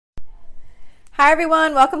Hi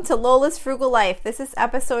everyone, welcome to Lola's Frugal Life. This is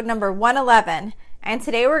episode number 111, and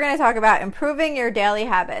today we're going to talk about improving your daily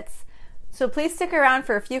habits. So please stick around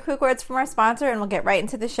for a few quick words from our sponsor and we'll get right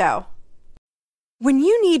into the show. When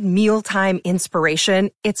you need mealtime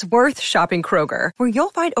inspiration, it's worth shopping Kroger, where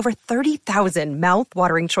you'll find over 30,000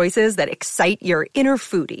 mouth-watering choices that excite your inner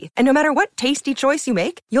foodie. And no matter what tasty choice you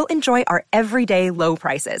make, you'll enjoy our everyday low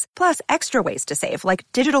prices, plus extra ways to save, like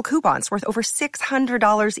digital coupons worth over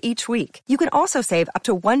 $600 each week. You can also save up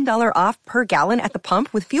to $1 off per gallon at the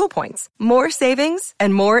pump with fuel points. More savings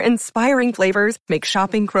and more inspiring flavors make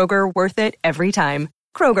shopping Kroger worth it every time.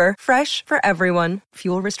 Kroger, fresh for everyone.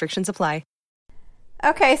 Fuel restrictions apply.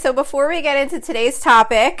 Okay, so before we get into today's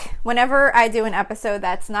topic, whenever I do an episode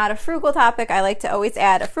that's not a frugal topic, I like to always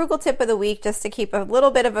add a frugal tip of the week just to keep a little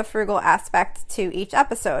bit of a frugal aspect to each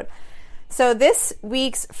episode. So this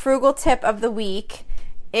week's frugal tip of the week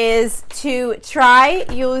is to try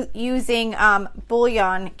using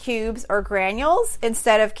bouillon cubes or granules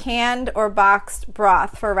instead of canned or boxed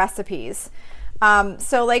broth for recipes.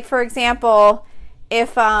 So like for example,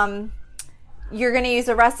 if you're going to use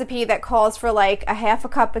a recipe that calls for like a half a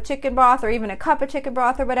cup of chicken broth or even a cup of chicken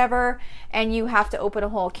broth or whatever, and you have to open a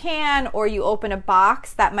whole can or you open a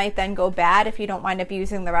box, that might then go bad if you don't wind up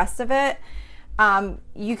using the rest of it.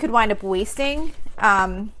 You could wind up wasting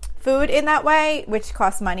food in that way, which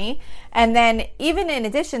costs money. And then even in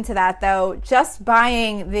addition to that though, just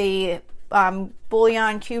buying the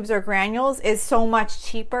bouillon cubes or granules is so much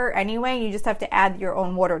cheaper anyway. You just have to add your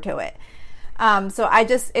own water to it. So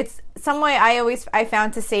it's some way I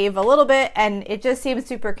found to save a little bit, and it just seems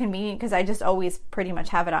super convenient because I just always pretty much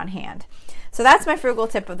have it on hand. So that's my frugal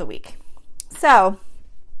tip of the week. So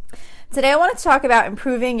today I want to talk about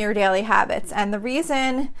improving your daily habits, and the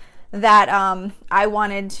reason that I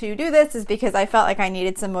wanted to do this is because I felt like I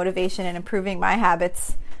needed some motivation in improving my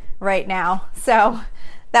habits right now. So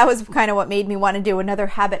that was kind of what made me want to do another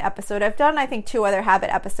habit episode. I've done, I think, 2 other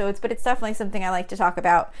habit episodes, but it's definitely something I like to talk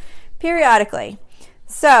about periodically.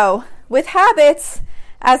 So with habits,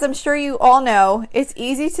 as I'm sure you all know, it's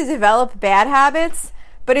easy to develop bad habits,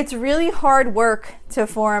 but it's really hard work to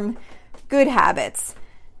form good habits.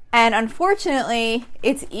 And unfortunately,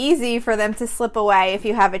 it's easy for them to slip away if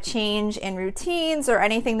you have a change in routines or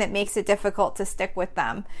anything that makes it difficult to stick with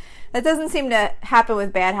them. That doesn't seem to happen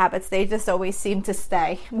with bad habits. They just always seem to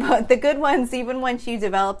stay. But the good ones, even once you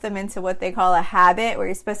develop them into what they call a habit, where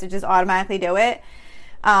you're supposed to just automatically do it,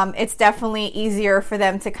 it's definitely easier for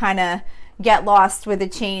them to kind of get lost with a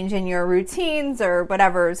change in your routines or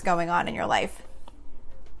whatever is going on in your life.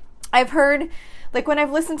 I've heard, like when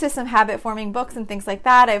I've listened to some habit forming books and things like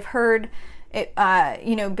that, I've heard it,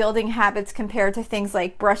 building habits compared to things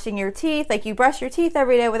like brushing your teeth. Like you brush your teeth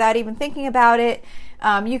every day without even thinking about it.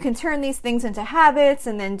 You can turn these things into habits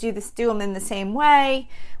and then do them in the same way,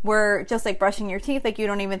 where just like brushing your teeth, like you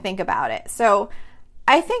don't even think about it. So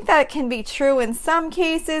I think that can be true in some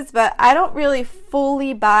cases, but I don't really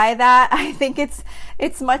fully buy that. I think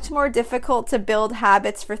it's much more difficult to build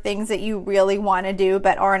habits for things that you really want to do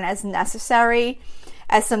but aren't as necessary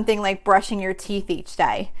as something like brushing your teeth each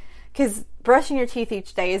day. Because brushing your teeth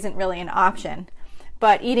each day isn't really an option,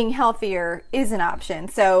 but eating healthier is an option.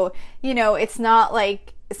 So, it's not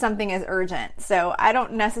like something as urgent. So I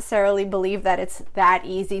don't necessarily believe that it's that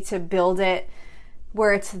easy to build it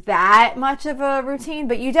where it's that much of a routine,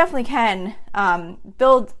 but you definitely can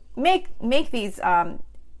make these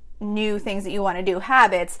new things that you want to do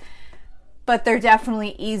habits, but they're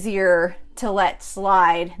definitely easier to let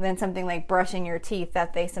slide than something like brushing your teeth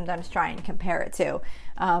that they sometimes try and compare it to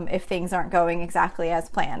if things aren't going exactly as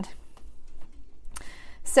planned.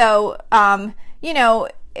 So, I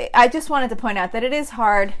just wanted to point out that it is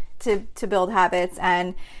hard to build habits,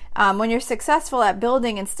 and when you're successful at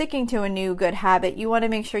building and sticking to a new good habit, you want to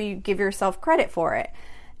make sure you give yourself credit for it.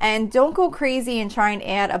 And don't go crazy and try and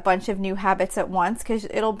add a bunch of new habits at once because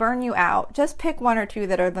it'll burn you out. Just pick 1 or 2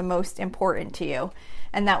 that are the most important to you,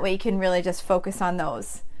 and that way you can really just focus on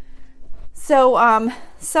those. So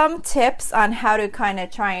some tips on how to kind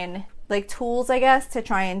of try and, like tools, I guess, to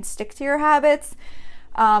try and stick to your habits.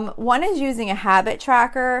 One is using a habit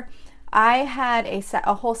tracker. I had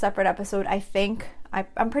a whole separate episode, I think.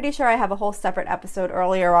 I'm pretty sure I have a whole separate episode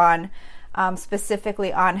earlier on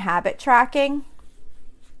specifically on habit tracking.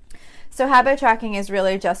 So habit tracking is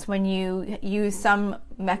really just when you use some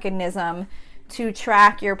mechanism to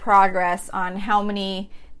track your progress on how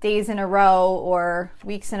many days in a row or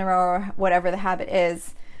weeks in a row or whatever the habit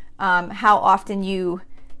is, how often you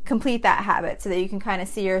complete that habit so that you can kind of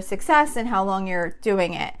see your success and how long you're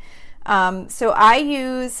doing it. So I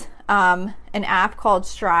use an app called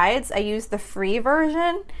Strides. I use the free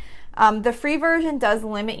version. The free version does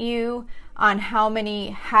limit you on how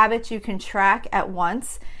many habits you can track at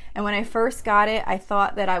once. And when I first got it, I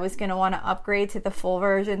thought that I was going to want to upgrade to the full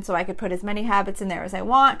version so I could put as many habits in there as I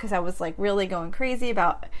want, because I was like really going crazy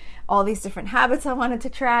about all these different habits I wanted to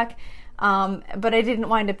track. But I didn't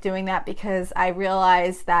wind up doing that because I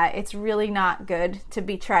realized that it's really not good to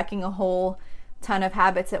be tracking a whole ton of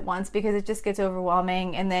habits at once, because it just gets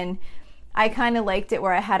overwhelming. And then I kind of liked it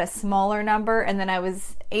where I had a smaller number, and then I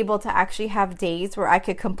was able to actually have days where I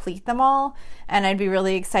could complete them all, and I'd be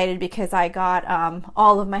really excited because I got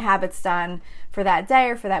all of my habits done for that day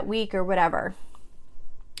or for that week or whatever.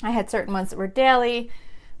 I had certain ones that were daily,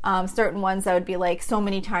 certain ones that would be like so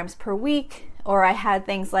many times per week, or I had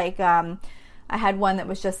things like I had one that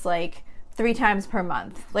was just like 3 times per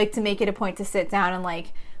month, like to make it a point to sit down and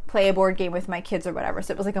like play a board game with my kids or whatever.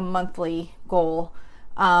 So it was like a monthly goal.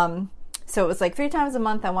 So it was like 3 times a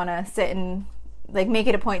month I want to sit and like make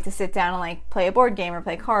it a point to sit down and like play a board game or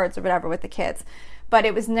play cards or whatever with the kids. But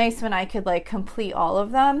it was nice when I could like complete all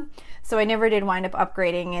of them. So I never did wind up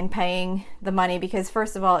upgrading and paying the money, because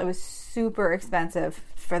first of all, it was super expensive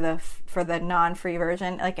for the non-free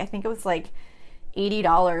version. Like I think it was like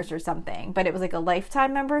 $80 or something, but it was like a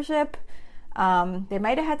lifetime membership. They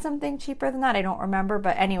might have had something cheaper than that. I don't remember.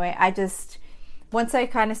 But anyway, once I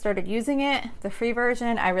kind of started using it, the free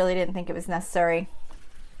version, I really didn't think it was necessary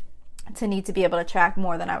to need to be able to track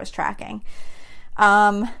more than I was tracking.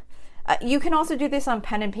 You can also do this on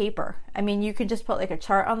pen and paper. I mean, you could just put like a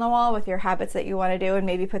chart on the wall with your habits that you want to do, and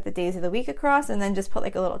maybe put the days of the week across, and then just put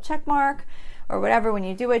like a little check mark or whatever when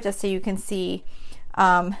you do it, just so you can see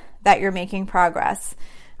that you're making progress.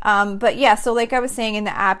 But yeah, so like I was saying, in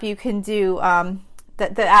the app, you can do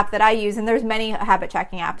the app that I use, and there's many habit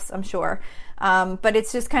tracking apps, I'm sure. But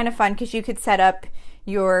it's just kind of fun because you could set up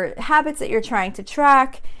your habits that you're trying to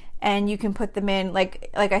track, and you can put them in,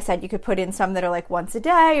 like I said, you could put in some that are like once a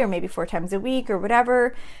day or maybe 4 times a week or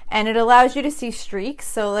whatever, and it allows you to see streaks.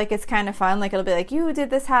 So like it's kind of fun. Like it'll be like, you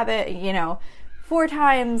did this habit, 4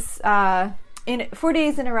 times in 4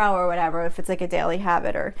 days in a row or whatever, if it's like a daily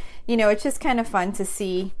habit, or it's just kind of fun to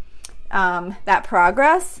see that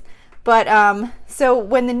progress. But so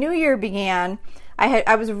when the new year began,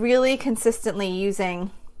 I was really consistently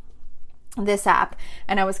using this app,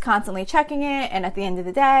 and I was constantly checking it, and at the end of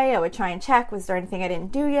the day I would try and check, was there anything I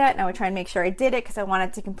didn't do yet, and I would try and make sure I did it, because I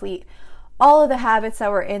wanted to complete all of the habits that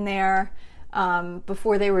were in there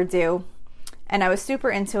before they were due. And I was super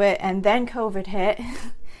into it, and then COVID hit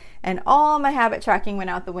and all my habit tracking went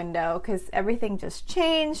out the window because everything just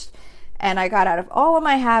changed, and I got out of all of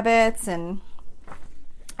my habits, and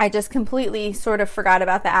I just completely sort of forgot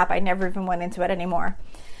about the app. I never even went into it anymore.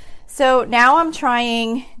 So now I'm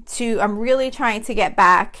really trying to get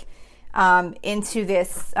back into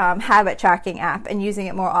this habit tracking app and using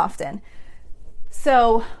it more often.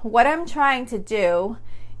 So what I'm trying to do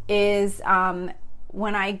is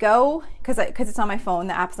when I go, because it's on my phone,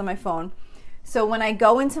 the app's on my phone. So when I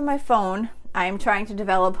go into my phone, I'm trying to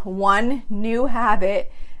develop one new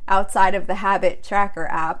habit outside of the habit tracker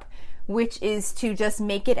app, which is to just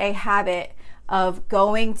make it a habit of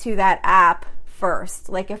going to that app first.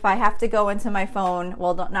 Like if I have to go into my phone,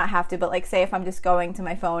 well, not have to, but like say if I'm just going to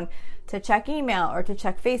my phone to check email or to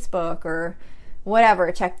check Facebook or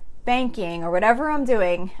whatever, check banking or whatever I'm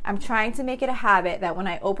doing, I'm trying to make it a habit that when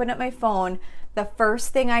I open up my phone, the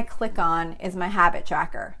first thing I click on is my habit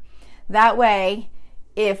tracker. That way,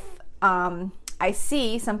 if I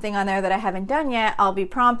see something on there that I haven't done yet, I'll be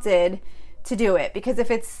prompted to do it. Because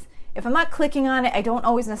if I'm not clicking on it, I don't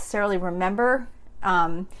always necessarily remember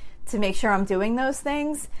to make sure I'm doing those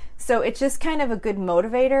things. So it's just kind of a good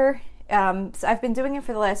motivator. So I've been doing it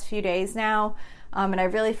for the last few days now, and I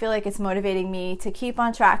really feel like it's motivating me to keep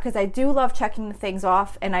on track, because I do love checking the things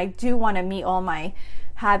off, and I do want to meet all my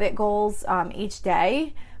habit goals each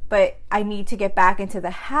day. But I need to get back into the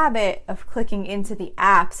habit of clicking into the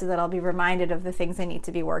app so that I'll be reminded of the things I need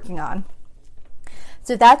to be working on.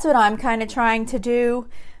 So that's what I'm kind of trying to do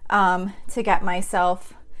to get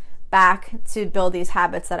myself back to build these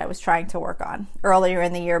habits that I was trying to work on earlier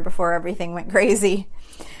in the year before everything went crazy.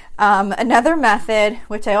 Another method,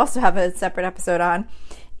 which I also have a separate episode on,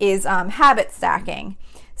 is habit stacking.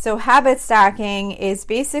 So habit stacking is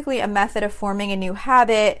basically a method of forming a new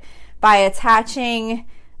habit by attaching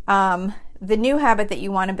the new habit that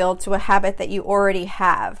you want to build to a habit that you already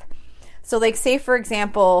have. So like say, for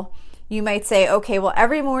example, you might say, okay, well,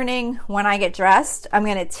 every morning when I get dressed, I'm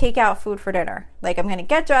going to take out food for dinner. Like I'm going to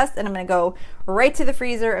get dressed and I'm going to go right to the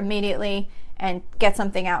freezer immediately and get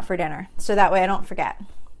something out for dinner. So that way I don't forget.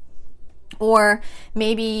 Or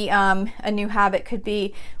maybe a new habit could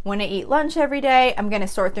be when I eat lunch every day, I'm going to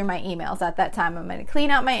sort through my emails at that time. I'm going to clean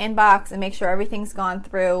out my inbox and make sure everything's gone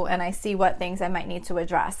through and I see what things I might need to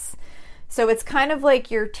address. So it's kind of like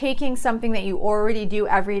you're taking something that you already do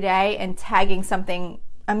every day and tagging something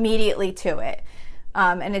immediately to it.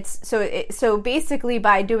 And it's so basically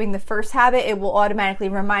by doing the first habit, it will automatically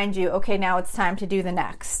remind you, okay, now it's time to do the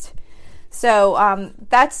next. So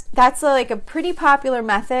that's like a pretty popular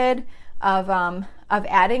method of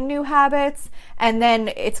adding new habits. And then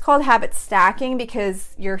it's called habit stacking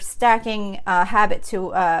because you're stacking a habit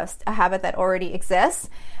to a habit that already exists,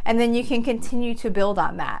 and then you can continue to build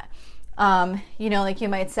on that. Like you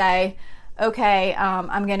might say, okay,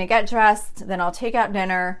 I'm going to get dressed, then I'll take out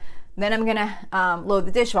dinner, then I'm going to load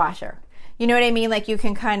the dishwasher. You know what I mean? Like you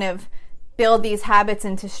can kind of build these habits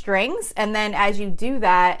into strings, and then as you do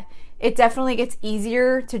that, it definitely gets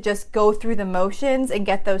easier to just go through the motions and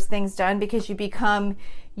get those things done because you become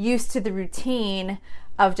used to the routine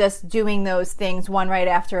of just doing those things one right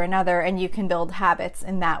after another, and you can build habits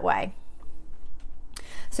in that way.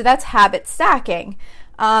 So that's habit stacking.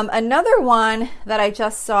 Another one that I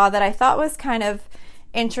just saw that I thought was kind of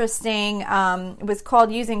interesting was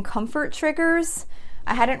called using comfort triggers.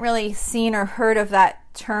 I hadn't really seen or heard of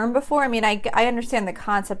that term before. I mean, I understand the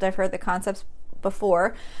concept. I've heard the concepts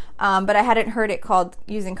before, but I hadn't heard it called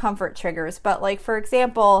using comfort triggers. But like, for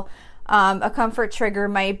example, a comfort trigger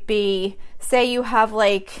might be, say you have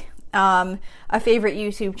like a favorite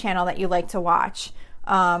YouTube channel that you like to watch.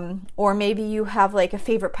 Or maybe you have like a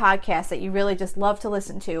favorite podcast that you really just love to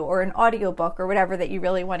listen to, or an audiobook or whatever that you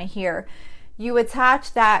really want to hear. You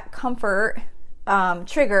attach that comfort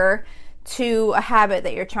trigger to a habit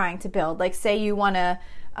that you're trying to build. Like say you want to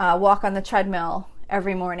walk on the treadmill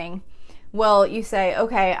every morning. Well, you say,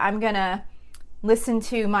 okay, I'm going to listen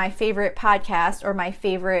to my favorite podcast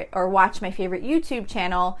or watch my favorite YouTube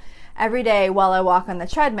channel every day while I walk on the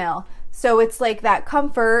treadmill. So it's like that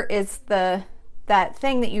comfort is that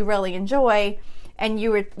thing that you really enjoy, and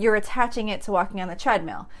you're attaching it to walking on the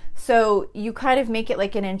treadmill. So you kind of make it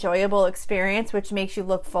like an enjoyable experience, which makes you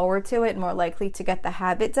look forward to it and more likely to get the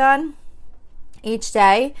habit done each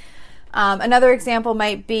day. Another example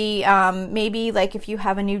might be maybe like if you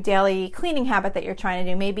have a new daily cleaning habit that you're trying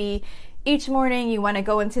to do. Maybe each morning you want to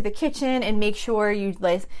go into the kitchen and make sure you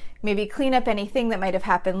maybe clean up anything that might have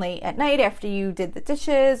happened late at night after you did the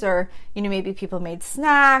dishes, or maybe people made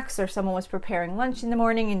snacks, or someone was preparing lunch in the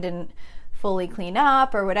morning and didn't fully clean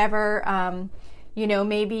up or whatever.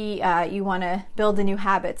 Maybe you want to build a new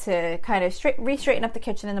habit to kind of re-straighten up the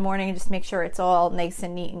kitchen in the morning and just make sure it's all nice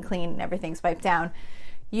and neat and clean and everything's wiped down.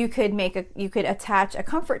 You could attach a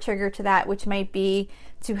comfort trigger to that, which might be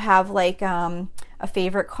to have like a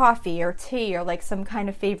favorite coffee or tea or like some kind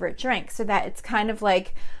of favorite drink, so that it's kind of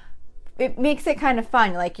like, it makes it kind of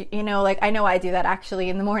fun. Like, like I know I do that actually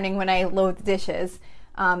in the morning when I load the dishes.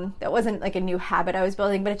 That wasn't like a new habit I was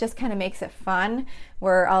building, but it just kind of makes it fun,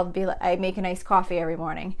 where I make an iced coffee every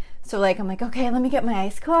morning. So like, I'm like, okay, let me get my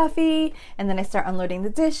iced coffee, and then I start unloading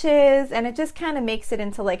the dishes, and it just kind of makes it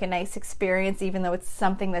into like a nice experience, even though it's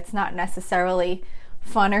something that's not necessarily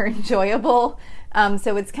fun or enjoyable.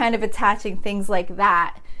 So it's kind of attaching things like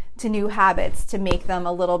that to new habits to make them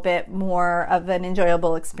a little bit more of an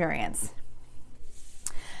enjoyable experience.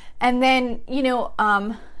 And then,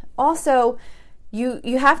 also,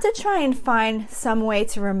 you have to try and find some way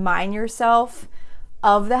to remind yourself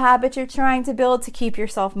of the habit you're trying to build to keep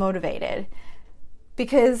yourself motivated.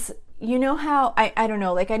 Because how, I don't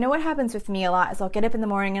know, like I know what happens with me a lot is I'll get up in the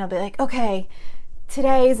morning and I'll be like, okay,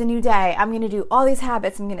 today is a new day. I'm going to do all these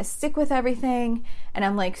habits. I'm going to stick with everything. And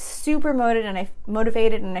I'm like super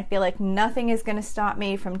motivated and I feel like nothing is going to stop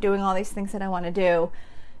me from doing all these things that I want to do.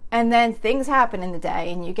 And then things happen in the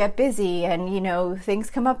day and you get busy and, things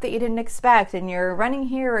come up that you didn't expect, and you're running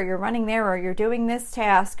here or you're running there or you're doing this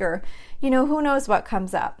task, or, who knows what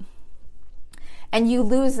comes up. And you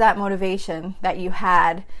lose that motivation that you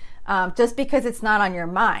had just because it's not on your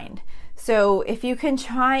mind. So if you can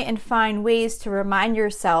try and find ways to remind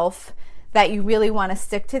yourself that you really want to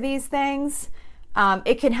stick to these things,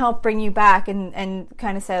 it can help bring you back and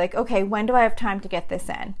kind of say like, okay, when do I have time to get this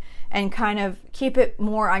in? And kind of keep it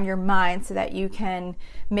more on your mind so that you can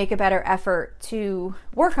make a better effort to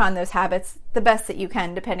work on those habits the best that you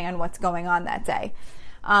can, depending on what's going on that day.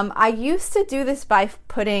 I used to do this by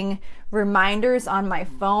putting reminders on my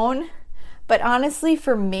phone, but honestly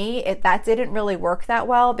for me, that didn't really work that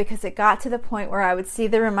well, because it got to the point where I would see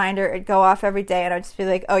the reminder, it'd go off every day, and I'd just be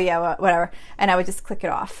like, oh yeah, whatever, and I would just click it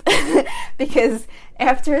off. Because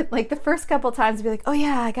after like the first couple times I'd be like, oh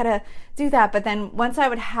yeah, I gotta do that, but then once I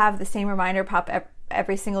would have the same reminder pop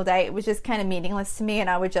every single day, it was just kind of meaningless to me, and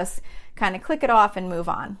I would just kind of click it off and move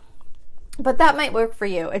on. But that might work for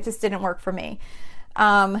you. It just didn't work for me.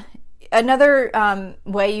 Another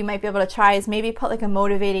way you might be able to try is maybe put like a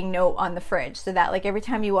motivating note on the fridge, so that like every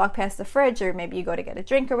time you walk past the fridge, or maybe you go to get a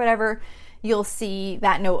drink or whatever, you'll see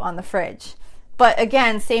that note on the fridge. But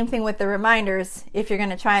again, same thing with the reminders. If you're going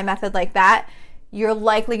to try a method like that, you're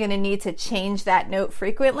likely going to need to change that note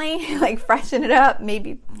frequently, like freshen it up,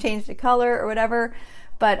 maybe change the color or whatever.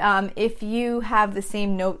 But if you have the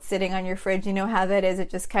same note sitting on your fridge, you know how that is. It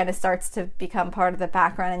just kind of starts to become part of the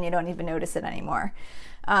background and you don't even notice it anymore.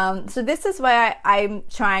 So this is why I'm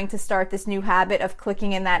trying to start this new habit of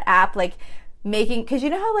clicking in that app, like because you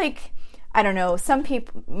know how, like, I don't know, some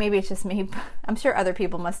people, maybe it's just me, I'm sure other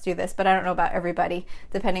people must do this, but I don't know about everybody,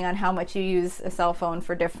 depending on how much you use a cell phone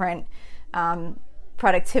for different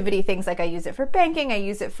productivity things. Like I use it for banking, I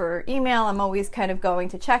use it for email, I'm always kind of going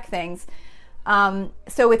to check things.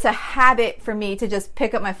 So it's a habit for me to just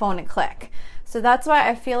pick up my phone and click. So that's why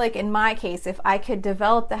I feel like in my case, if I could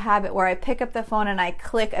develop the habit where I pick up the phone and I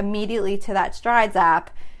click immediately to that Strides app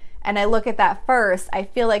and I look at that first, I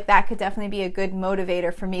feel like that could definitely be a good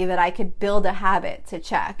motivator for me, that I could build a habit to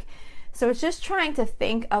check. So it's just trying to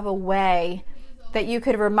think of a way that you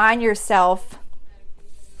could remind yourself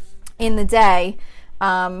in the day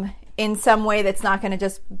in some way that's not going to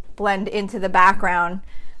just blend into the background,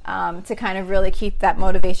 to kind of really keep that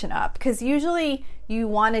motivation up. Because usually you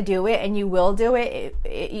want to do it and you will do it.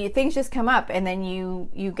 Things just come up and then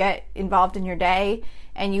you get involved in your day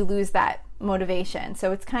and you lose that motivation.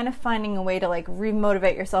 So it's kind of finding a way to like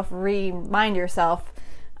remotivate yourself, remind yourself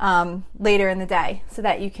later in the day, so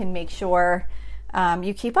that you can make sure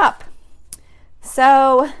you keep up.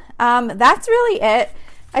 So that's really it.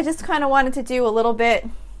 I just kind of wanted to do a little bit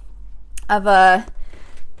of a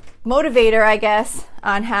motivator, I guess,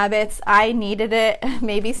 on habits. I needed it.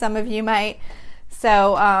 Maybe some of you might.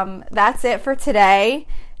 So that's it for today.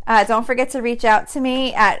 Don't forget to reach out to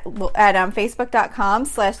me at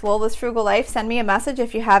facebook.com/Lola's Frugal Life. Send me a message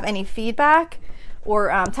if you have any feedback or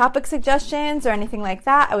topic suggestions or anything like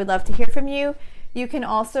that. I would love to hear from you. You can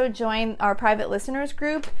also join our private listeners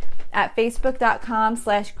group at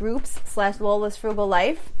facebook.com/groups/Lola's Frugal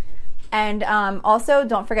Life. And also,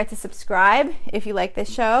 don't forget to subscribe if you like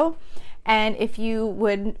this show. And if you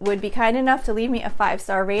would be kind enough to leave me a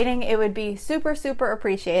 5-star rating, it would be super, super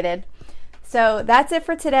appreciated. So that's it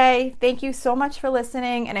for today. Thank you so much for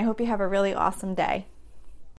listening, and I hope you have a really awesome day.